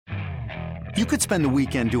You could spend the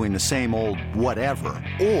weekend doing the same old whatever,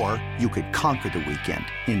 or you could conquer the weekend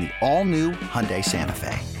in the all-new Hyundai Santa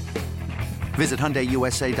Fe. Visit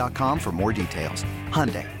HyundaiUSA.com for more details.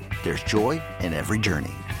 Hyundai, there's joy in every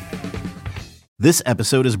journey. This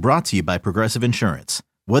episode is brought to you by Progressive Insurance.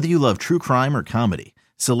 Whether you love true crime or comedy,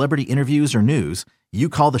 celebrity interviews or news, you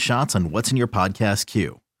call the shots on what's in your podcast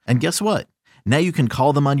queue. And guess what? Now you can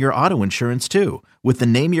call them on your auto insurance too with the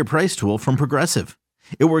Name Your Price tool from Progressive.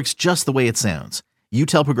 It works just the way it sounds. You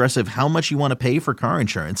tell Progressive how much you want to pay for car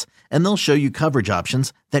insurance, and they'll show you coverage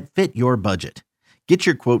options that fit your budget. Get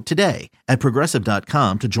your quote today at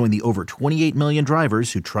Progressive.com to join the over 28 million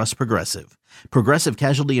drivers who trust Progressive. Progressive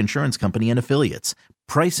Casualty Insurance Company and Affiliates.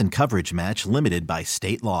 Price and coverage match limited by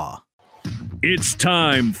state law. It's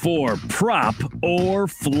time for Prop or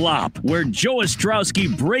Flop, where Joe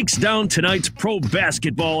Ostrowski breaks down tonight's pro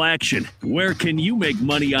basketball action. Where can you make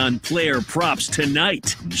money on player props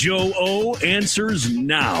tonight? Joe O answers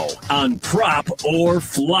now on Prop or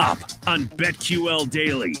Flop on BetQL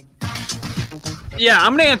Daily. Yeah,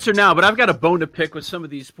 I'm going to answer now, but I've got a bone to pick with some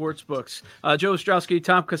of these sports books. Joe Ostrowski,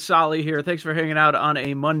 Tom Casale here. Thanks for hanging out on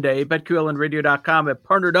a Monday. BetQL and Radio.com have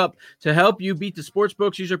partnered up to help you beat the sports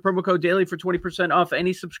books. Use our promo code DAILY for 20% off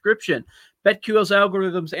any subscription. BetQL's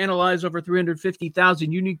algorithms analyze over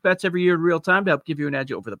 350,000 unique bets every year in real time to help give you an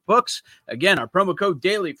edge over the books. Again, our promo code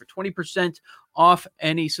DAILY for 20% off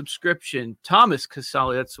any subscription. Thomas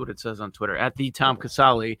Casale, that's what it says on Twitter, at the Tom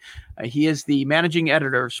Casale. He is the managing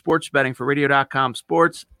editor of sports betting for Radio.com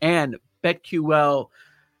Sports and BetQL.co.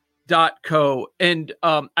 And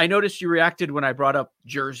I noticed you reacted when I brought up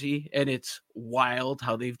Jersey, and it's wild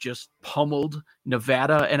how they've just pummeled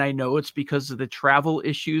Nevada. And I know it's because of the travel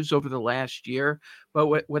issues over the last year, but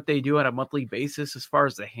what they do on a monthly basis as far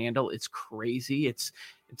as the handle, it's crazy. It's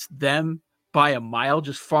them by a mile,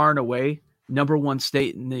 just far and away number one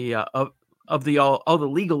state in the all the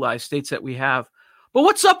legalized states that we have. But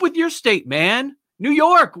what's up with your state, man? New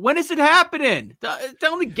York, when is it happening?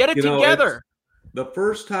 Tell me, get it together. The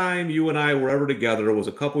first time you and I were ever together was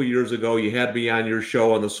a couple years ago. You had me on your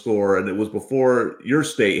show on The Score, and it was before your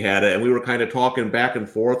state had it, and we were kind of talking back and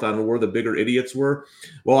forth on where the bigger idiots were.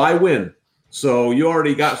 Well, I win. So you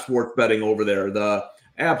already got sports betting over there.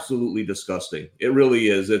 Absolutely disgusting. It really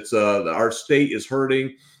is. It's our state is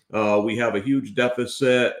hurting. We have a huge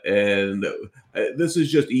deficit, and this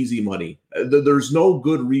is just easy money. There's no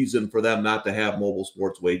good reason for them not to have mobile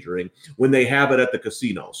sports wagering when they have it at the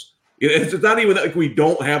casinos. It's not even like we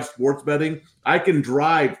don't have sports betting. I can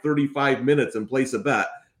drive 35 minutes and place a bet,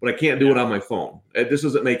 but I can't do it on my phone. This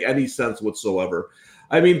doesn't make any sense whatsoever.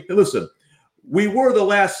 I mean, listen, we were the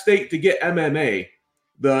last state to get MMA.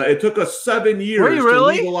 It took us 7 years to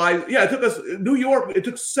legalize. Yeah, it took us New York. It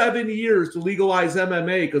took 7 years to legalize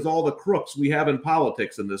MMA because all the crooks we have in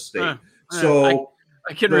politics in this state. So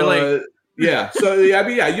I can relate. Yeah. So I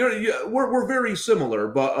mean, we're very similar.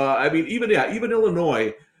 But I mean, even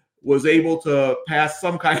Illinois was able to pass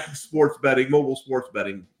some kind of mobile sports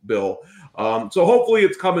betting bill. So hopefully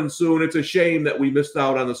it's coming soon. It's a shame that we missed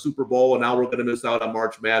out on the Super Bowl, and now we're going to miss out on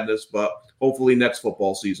March Madness. But hopefully next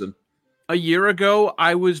football season. A year ago,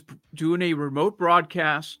 I was doing a remote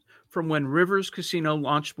broadcast from when Rivers Casino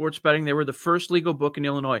launched sports betting. They were the first legal book in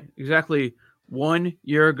Illinois, exactly 1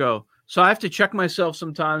 year ago. So I have to check myself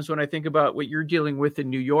sometimes when I think about what you're dealing with in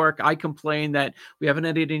New York. I complain that we haven't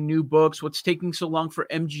had any new books. What's taking so long for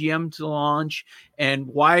MGM to launch? And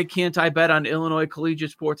why can't I bet on Illinois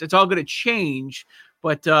collegiate sports? It's all going to change,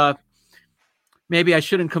 but maybe I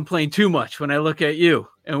shouldn't complain too much when I look at you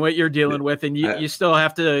and what you're dealing with, and you still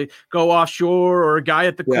have to go offshore or a guy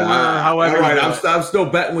at the corner. However, all right. I'm still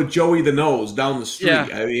betting with Joey the Nose down the street. Yeah,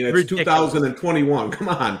 I mean, it's ridiculous. 2021. Come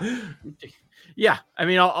on. Yeah, I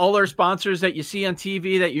mean, all our sponsors that you see on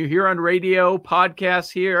TV, that you hear on radio,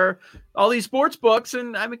 podcasts here, all these sports books,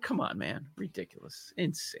 and I mean, come on, man, ridiculous,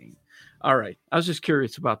 insane. All right, I was just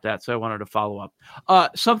curious about that, so I wanted to follow up.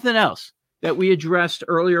 Something else that we addressed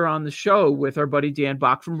earlier on the show with our buddy Dan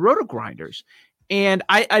Bach from Roto-Grinders. And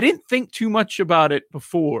I didn't think too much about it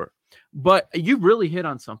before, but you really hit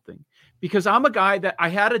on something, because I'm a guy that I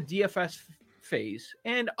had a DFS phase,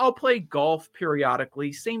 and I'll play golf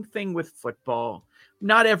periodically. Same thing with football.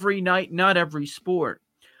 Not every night, not every sport.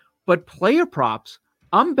 But player props,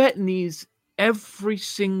 I'm betting these every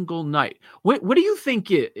single night. What do you think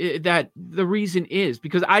that the reason is?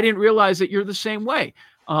 Because I didn't realize that you're the same way.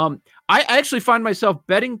 I actually find myself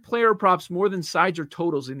betting player props more than sides or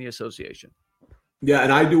totals in the association. Yeah,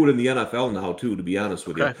 and I do it in the NFL now too, to be honest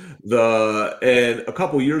with you. And a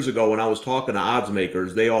couple years ago when I was talking to odds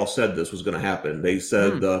makers, they all said this was going to happen. They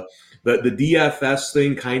said the DFS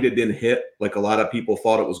thing kind of didn't hit like a lot of people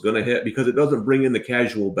thought it was going to hit because it doesn't bring in the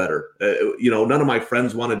casual bettor. None of my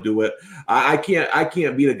friends want to do it. I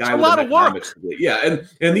can't beat a guy with an economics degree. Yeah,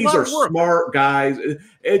 and these are smart guys.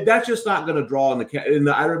 That's just not going to draw in the. And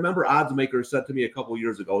I remember odds makers said to me a couple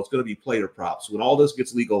years ago, it's going to be player props when all this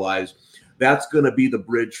gets legalized. That's going to be the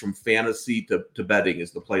bridge from fantasy to betting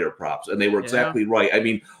is the player props. And they were exactly right. I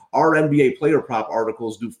mean, our NBA player prop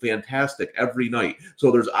articles do fantastic every night. So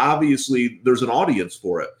there's an audience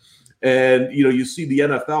for it. And, you see the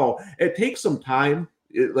NFL, it takes some time.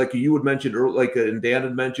 Like you had mentioned, and Dan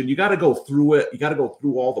had mentioned, you got to go through it. You got to go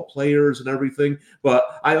through all the players and everything.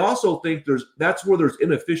 But I also think that's where there's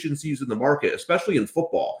inefficiencies in the market, especially in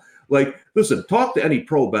football. Like, listen, talk to any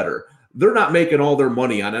pro bettor. They're not making all their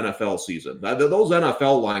money on NFL season. Those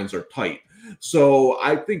NFL lines are tight. So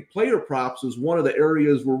I think player props is one of the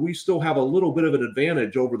areas where we still have a little bit of an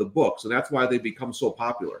advantage over the books, and that's why they become so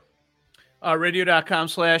popular.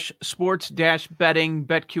 Radio.com/sports-betting,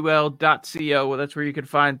 betql.co. Well, that's where you can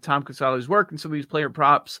find Tom Casale's work and some of these player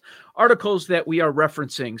props articles that we are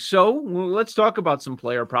referencing. So let's talk about some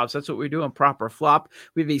player props. That's what we do on Prop or Flop.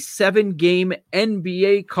 We have a 7-game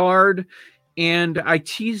NBA card. And I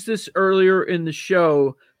teased this earlier in the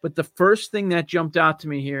show, but the first thing that jumped out to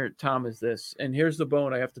me here, Tom, is this. And here's the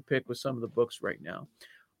bone I have to pick with some of the books right now.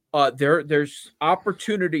 There's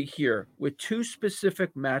opportunity here with 2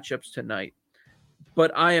 specific matchups tonight,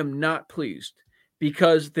 but I am not pleased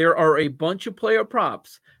because there are a bunch of player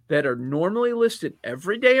props that are normally listed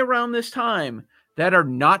every day around this time that are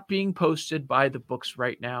not being posted by the books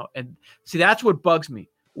right now. And see, that's what bugs me.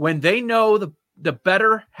 When they know the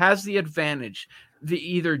bettor has the advantage. They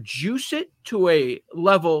either juice it to a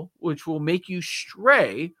level which will make you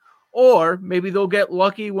stray, or maybe they'll get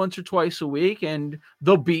lucky once or twice a week and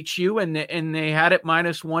they'll beat you and they had it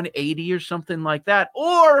minus 180 or something like that,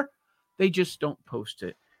 or they just don't post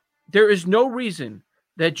it. There is no reason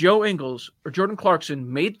that Joe Ingles or Jordan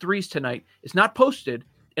Clarkson made threes tonight is not posted,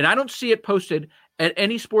 and I don't see it posted at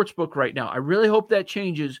any sports book right now. I really hope that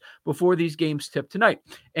changes before these games tip tonight.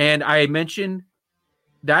 And I mentioned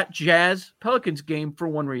that Jazz Pelicans game for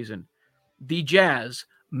one reason. The Jazz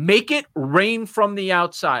make it rain from the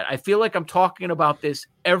outside. I feel like I'm talking about this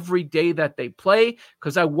every day that they play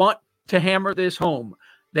because I want to hammer this home.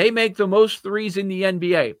 They make the most threes in the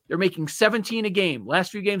NBA. They're making 17 a game.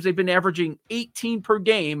 Last few games, they've been averaging 18 per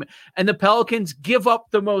game, and the Pelicans give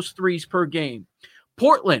up the most threes per game.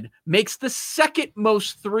 Portland makes the second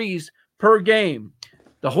most threes per game.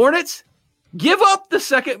 The Hornets give up the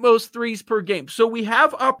second most threes per game. So we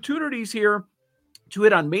have opportunities here to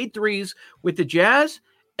hit on made threes with the Jazz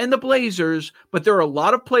and the Blazers, but there are a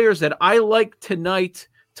lot of players that I like tonight,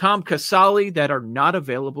 Tom Casale, that are not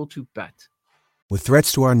available to bet. With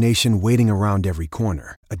threats to our nation waiting around every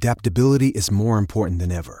corner, adaptability is more important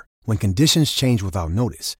than ever. When conditions change without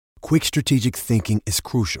notice, quick strategic thinking is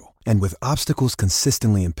crucial. And with obstacles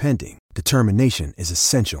consistently impending, determination is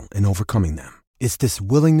essential in overcoming them. It's this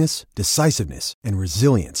willingness, decisiveness, and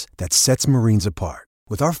resilience that sets Marines apart.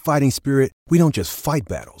 With our fighting spirit, we don't just fight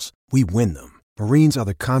battles, we win them. Marines are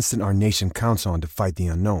the constant our nation counts on to fight the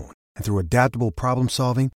unknown. And through adaptable problem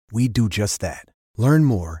solving, we do just that. Learn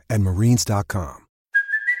more at marines.com.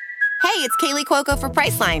 Hey, it's Kaylee Cuoco for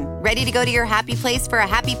Priceline. Ready to go to your happy place for a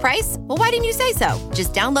happy price? Well, why didn't you say so?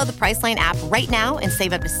 Just download the Priceline app right now and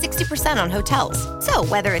save up to 60% on hotels. So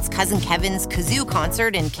whether it's Cousin Kevin's Kazoo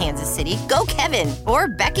Concert in Kansas City, go Kevin, or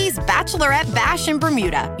Becky's Bachelorette Bash in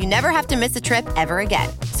Bermuda, you never have to miss a trip ever again.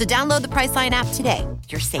 So download the Priceline app today.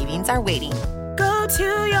 Your savings are waiting. Go to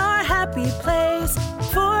your happy place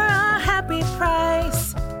for a happy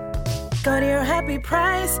price. Go to your happy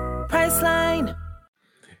price, Priceline.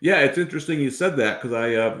 Yeah, it's interesting you said that because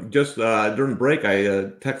I just during break I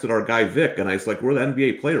texted our guy Vic and I was like, "We're the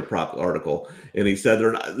NBA player prop article," and he said,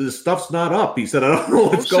 "This stuff's not up." He said, "I don't know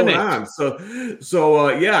what's going on." So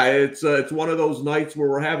yeah, it's one of those nights where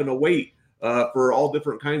we're having to wait for all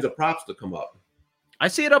different kinds of props to come up. I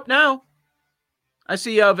see it up now. I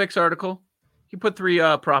see Vic's article. He put 3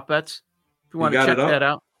 prop bets. If you want to check that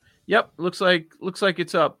out. Yep, looks like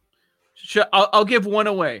it's up. I'll give one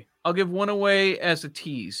away. I'll give one away as a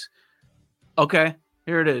tease. Okay,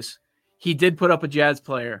 here it is. He did put up a Jazz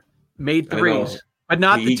player, made threes, but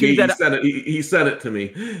not the two that he sent it to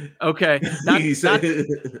me. Okay,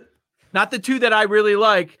 not the two that I really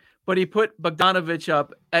like, but he put Bogdanovich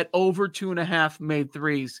up at over 2.5 made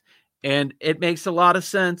threes. And it makes a lot of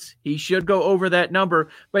sense. He should go over that number.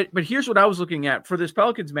 But here's what I was looking at for this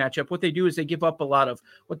Pelicans matchup. What they do is they give up a lot of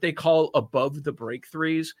what they call above the break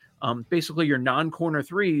threes, basically your non-corner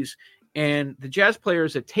threes. And the Jazz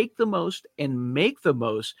players that take the most and make the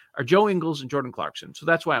most are Joe Ingles and Jordan Clarkson. So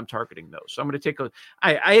that's why I'm targeting those. So I'm going to take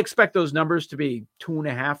I expect those numbers to be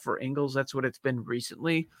 2.5 for Ingles. That's what it's been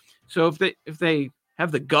recently. So if they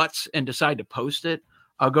have the guts and decide to post it,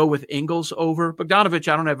 I'll go with Ingles over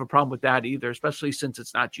Bogdanovich. I don't have a problem with that either, especially since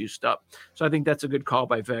it's not juiced up. So I think that's a good call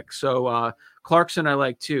by Vic. So Clarkson I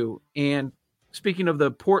like too. And speaking of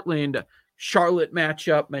the Portland Charlotte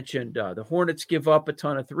matchup, mentioned the Hornets give up a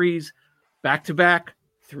ton of threes, back-to-back,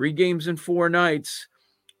 3 games in 4 nights.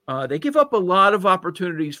 They give up a lot of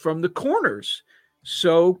opportunities from the corners.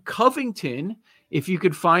 So Covington, if you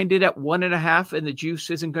could find it at 1.5 and the juice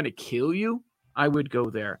isn't going to kill you, I would go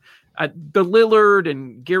there. The Lillard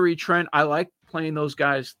and Gary Trent, I like playing those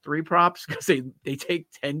guys 3 props because they take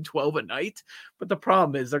 10, 12 a night. But the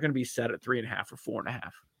problem is they're going to be set at 3.5 or 4.5.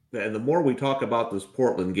 And the more we talk about this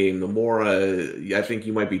Portland game, the more I think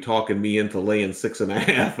you might be talking me into laying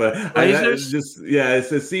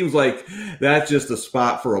 6.5. It seems like that's just a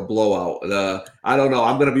spot for a blowout. I don't know.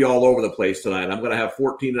 I'm going to be all over the place tonight. I'm going to have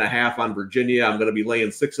 14.5 on Virginia. I'm going to be laying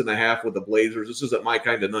 6.5 with the Blazers. This isn't my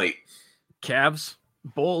kind of night. Cavs,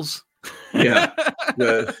 Bulls. Yeah.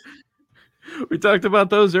 We talked about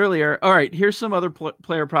those earlier. All right, here's some other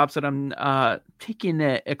player props that I'm taking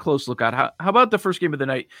a close look at. How about the first game of the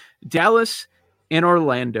night? Dallas and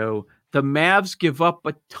Orlando. The Mavs give up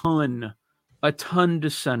a ton to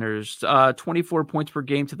centers, 24 points per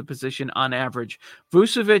game to the position on average.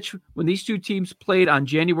 Vucevic, when these two teams played on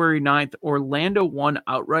January 9th, Orlando won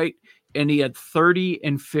outright, and he had 30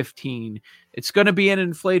 and 15. It's going to be an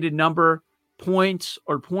inflated number. Points,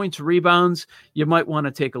 rebounds, you might want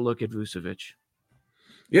to take a look at Vucevic.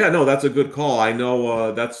 Yeah, no, that's a good call. I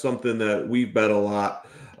know that's something that we've bet a lot,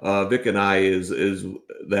 Vic and I, is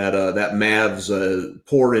that Mavs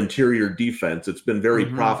poor interior defense. It's been very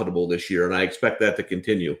profitable this year, and I expect that to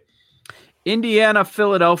continue. Indiana,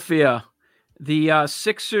 Philadelphia. The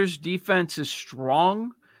Sixers defense is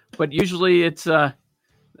strong, but usually it's a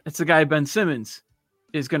guy Ben Simmons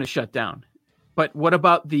is going to shut down. But what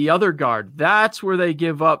about the other guard? That's where they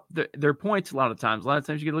give up their points a lot of times. A lot of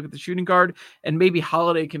times you can look at the shooting guard, and maybe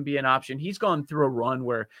Holiday can be an option. He's gone through a run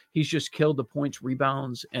where he's just killed the points,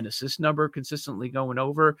 rebounds, and assist number consistently going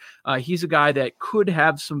over. He's a guy that could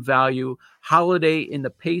have some value. Holiday in the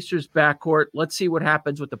Pacers backcourt. Let's see what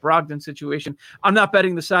happens with the Brogdon situation. I'm not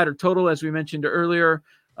betting the side or total, as we mentioned earlier.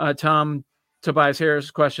 Tom, Tobias Harris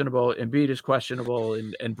is questionable, Embiid is questionable,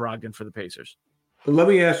 and Brogdon for the Pacers. Let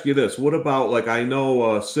me ask you this. What about, I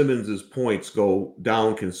know Simmons' points go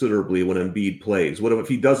down considerably when Embiid plays. What if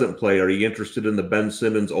he doesn't play? Are you interested in the Ben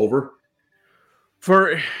Simmons over?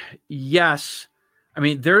 Yes. I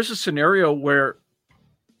mean, there's a scenario where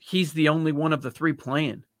he's the only one of the 3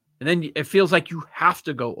 playing. And then it feels like you have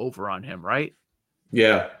to go over on him, right?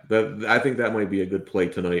 Yeah, I think that might be a good play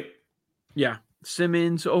tonight. Yeah,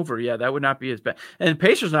 Simmons over. Yeah, that would not be as bad. And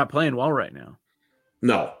Pacers not playing well right now.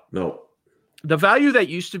 No. The value that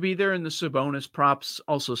used to be there in the Sabonis props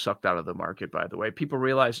also sucked out of the market, by the way. People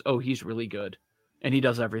realize, he's really good, and he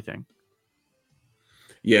does everything.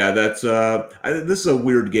 Yeah, that's this is a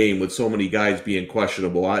weird game with so many guys being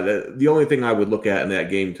questionable. The only thing I would look at in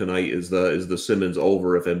that game tonight is the Simmons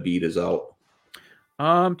over if Embiid is out.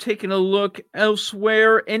 Taking a look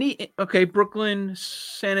elsewhere. Brooklyn,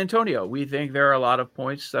 San Antonio. We think there are a lot of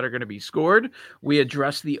points that are going to be scored. We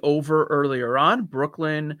addressed the over earlier on.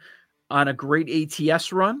 Brooklyn on a great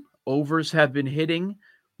ATS run. Overs have been hitting.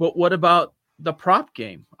 But what about the prop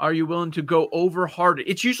game? Are you willing to go over hard?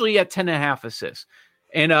 It's usually at 10.5 assists.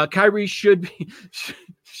 And Kyrie should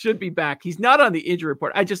be back. He's not on the injury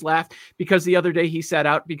report. I just laughed because the other day he sat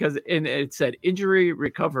out and it said injury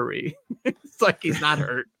recovery. It's like he's not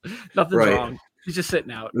hurt. Nothing's wrong. He's just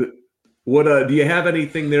sitting out. What do you have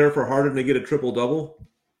anything there for Harden to get a triple-double?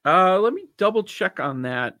 Let me double check on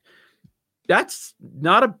that. That's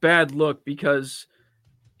not a bad look because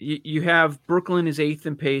you have Brooklyn is 8th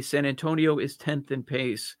in pace. San Antonio is 10th in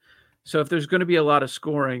pace. So if there's going to be a lot of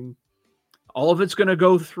scoring, all of it's going to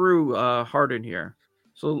go through Harden here.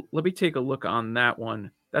 So let me take a look on that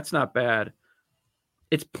one. That's not bad.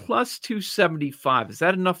 It's plus 275. Is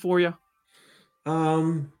that enough for you?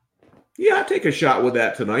 Yeah, I'll take a shot with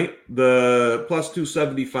that tonight. The plus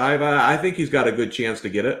 275, I think he's got a good chance to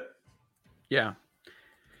get it. Yeah.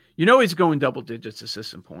 He's going double digits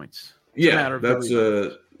assists and points. That's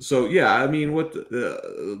so yeah, I mean, with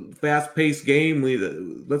the fast-paced game,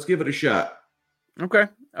 let's give it a shot. Okay.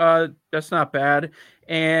 That's not bad.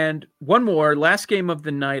 And one more, last game of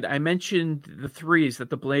the night. I mentioned the threes that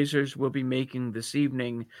the Blazers will be making this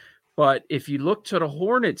evening. But if you look to the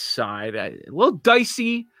Hornets side, a little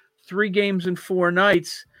dicey, 3 games in 4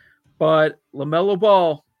 nights. But LaMelo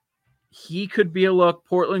Ball, he could be a look.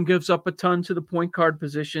 Portland gives up a ton to the point guard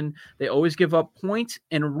position. They always give up points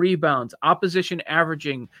and rebounds. Opposition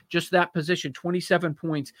averaging just that position, 27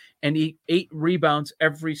 points and 8 rebounds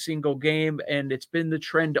every single game. And it's been the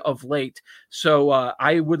trend of late. So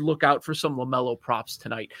I would look out for some LaMelo props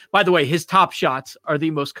tonight. By the way, his top shots are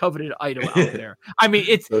the most coveted item out there. I mean,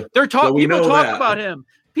 people talk about him.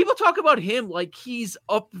 People talk about him like he's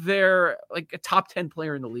up there, like a top 10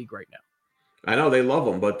 player in the league right now. I know they love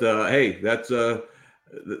him, but hey, that's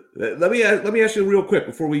let me ask you real quick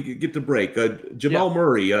before we get to break. Jamal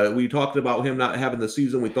Murray, we talked about him not having the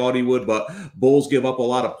season we thought he would, but Bulls give up a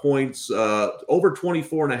lot of points, over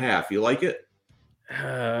 24.5. You like it?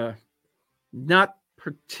 Not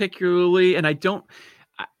particularly, and I don't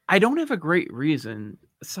have a great reason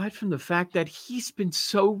aside from the fact that he's been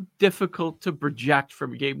so difficult to project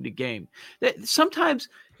from game to game. That sometimes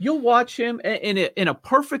you'll watch him in a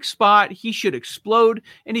perfect spot, he should explode,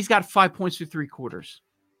 and he's got 5 points through 3 quarters.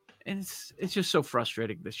 And it's just so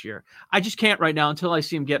frustrating this year. I just can't right now until I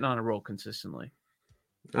see him getting on a roll consistently.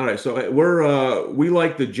 All right, so we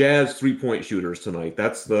like the Jazz 3-point shooters tonight.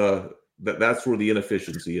 That's where the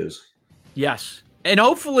inefficiency is. Yes. And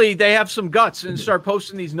hopefully they have some guts and start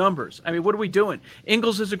posting these numbers. I mean, what are we doing?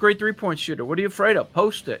 Ingles is a great 3-point shooter. What are you afraid of?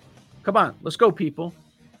 Post it. Come on, let's go, people.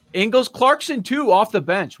 Ingles, Clarkson too, off the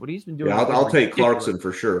bench. What he's been doing. Yeah, I'll take Clarkson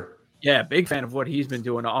for sure. Yeah, big fan of what he's been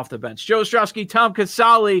doing off the bench. Joe Ostrowski, Tom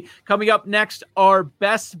Casale. Coming up next, our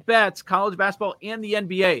best bets, college basketball and the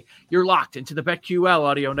NBA. You're locked into the BetQL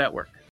audio network.